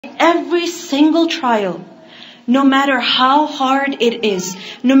every single trial, no matter how hard it is,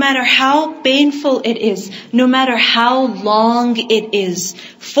 no matter how painful it is, no matter how long it is,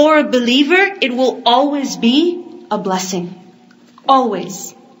 for a believer, it will always be a blessing.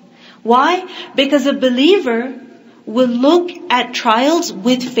 Always. Why? Because a believer will look at trials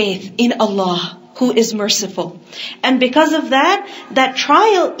with faith in Allah, who is merciful. And because of that, that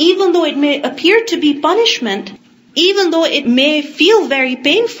trial, even though it may appear to be punishment, even though it may feel very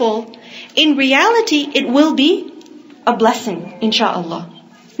painful, in reality, it will be a blessing, inshaAllah.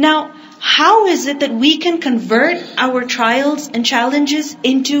 Now, how is it that we can convert our trials and challenges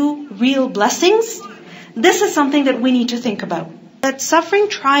into real blessings? This is something that we need to think about. That suffering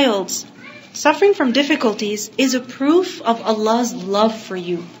trials, suffering from difficulties, is a proof of Allah's love for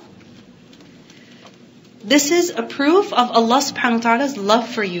you. This is a proof of Allah subhanahu wa ta'ala's love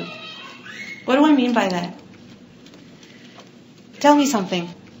for you. What do I mean by that? Tell me something.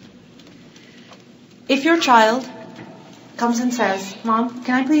 If your child comes and says, Mom,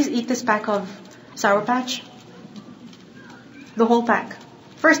 can I please eat this pack of Sour Patch? The whole pack.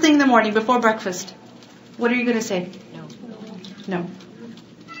 First thing in the morning, before breakfast. What are you going to say? No.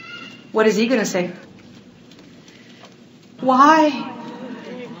 What is he going to say? Why?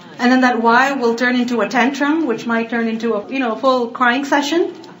 And then that why will turn into a tantrum, which might turn into a full crying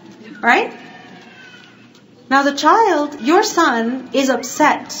session. Right? Now the child, your son, is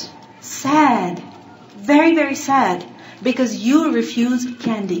upset, sad, very, very sad, because you refused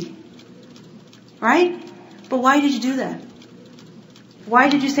candy. Right? But why did you do that? Why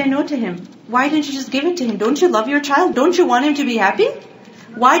did you say no to him? Why didn't you just give it to him? Don't you love your child? Don't you want him to be happy?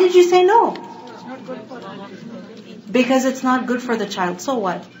 Why did you say no? Because it's not good for the child. So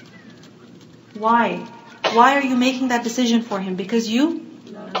what? Why? Why are you making that decision for him? Because you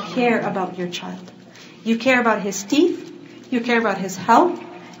care about your child. You care about his teeth. You care about his health.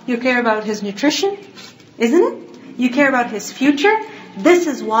 You care about his nutrition. Isn't it? You care about his future. This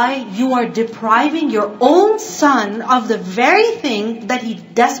is why you are depriving your own son of the very thing that he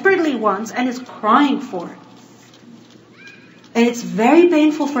desperately wants and is crying for. And it's very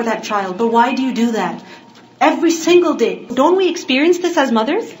painful for that child. But why do you do that? Every single day. Don't we experience this as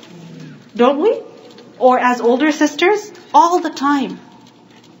mothers? Don't we? Or as older sisters? All the time.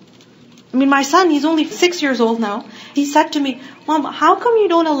 I mean, my son, he's only 6 years old now. He said to me, Mom, how come you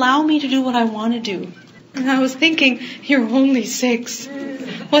don't allow me to do what I want to do? And I was thinking, you're only 6.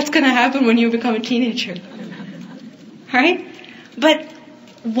 What's going to happen when you become a teenager? Right? But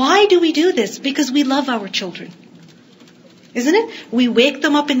why do we do this? Because we love our children. Isn't it? We wake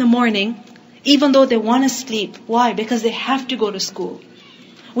them up in the morning, even though they want to sleep. Why? Because they have to go to school.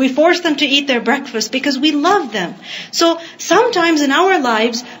 We force them to eat their breakfast because we love them. So sometimes in our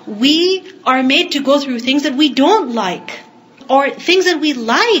lives, we are made to go through things that we don't like. Or things that we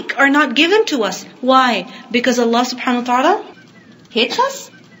like are not given to us. Why? Because Allah subhanahu wa ta'ala hates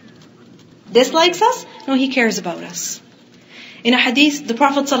us? Dislikes us? No, He cares about us. In a hadith, the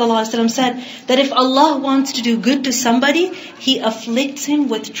Prophet ﷺ said that if Allah wants to do good to somebody, He afflicts him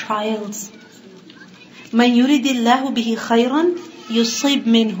with trials. مَنْ يُرِدِ اللَّهُ بِهِ خَيْرًا يُصِبْ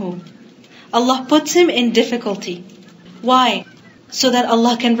مِنْهُ. Allah puts him in difficulty. Why? So that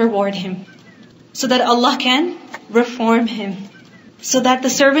Allah can reward him. So that Allah can reform him. So that the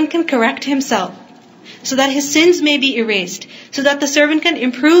servant can correct himself. So that his sins may be erased. So that the servant can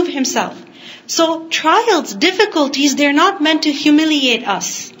improve himself. So trials, difficulties, they're not meant to humiliate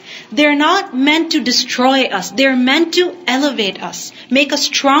us. They're not meant to destroy us. They're meant to elevate us, make us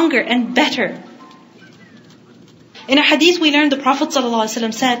stronger and better. In a hadith we learned the Prophet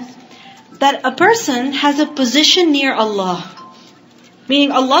ﷺ said that a person has a position near Allah.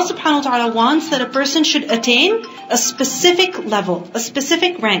 Meaning Allah subhanahu wa ta'ala wants that a person should attain a specific level, a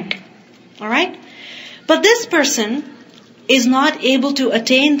specific rank. Alright? But this person is not able to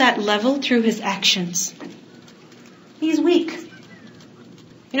attain that level through his actions. He's weak.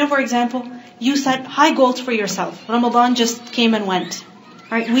 For example, you set high goals for yourself. Ramadan just came and went.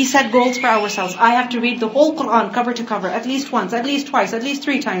 Right? We set goals for ourselves. I have to read the whole Quran cover to cover, at least once, at least twice, at least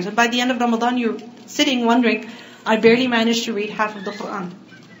 3 times. And by the end of Ramadan, you're sitting wondering, I barely managed to read half of the Quran.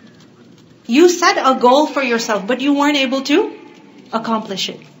 You set a goal for yourself, but you weren't able to accomplish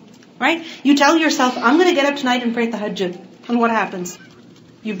it. Right? You tell yourself, I'm going to get up tonight and pray tahajjud. And what happens?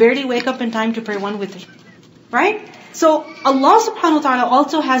 You barely wake up in time to pray one witr. Right? So Allah subhanahu wa ta'ala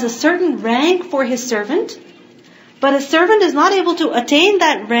also has a certain rank for His servant. But a servant is not able to attain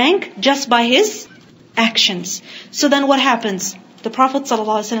that rank just by his actions. So then what happens? The Prophet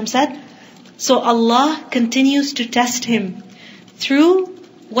ﷺ said, so Allah continues to test him through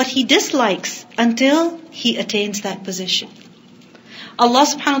what he dislikes until he attains that position. Allah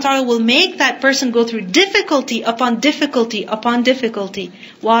subhanahu wa ta'ala will make that person go through difficulty upon difficulty upon difficulty.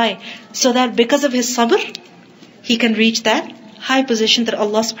 Why? So that because of his sabr, he can reach that high position that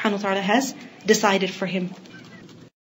Allah subhanahu wa ta'ala has decided for him.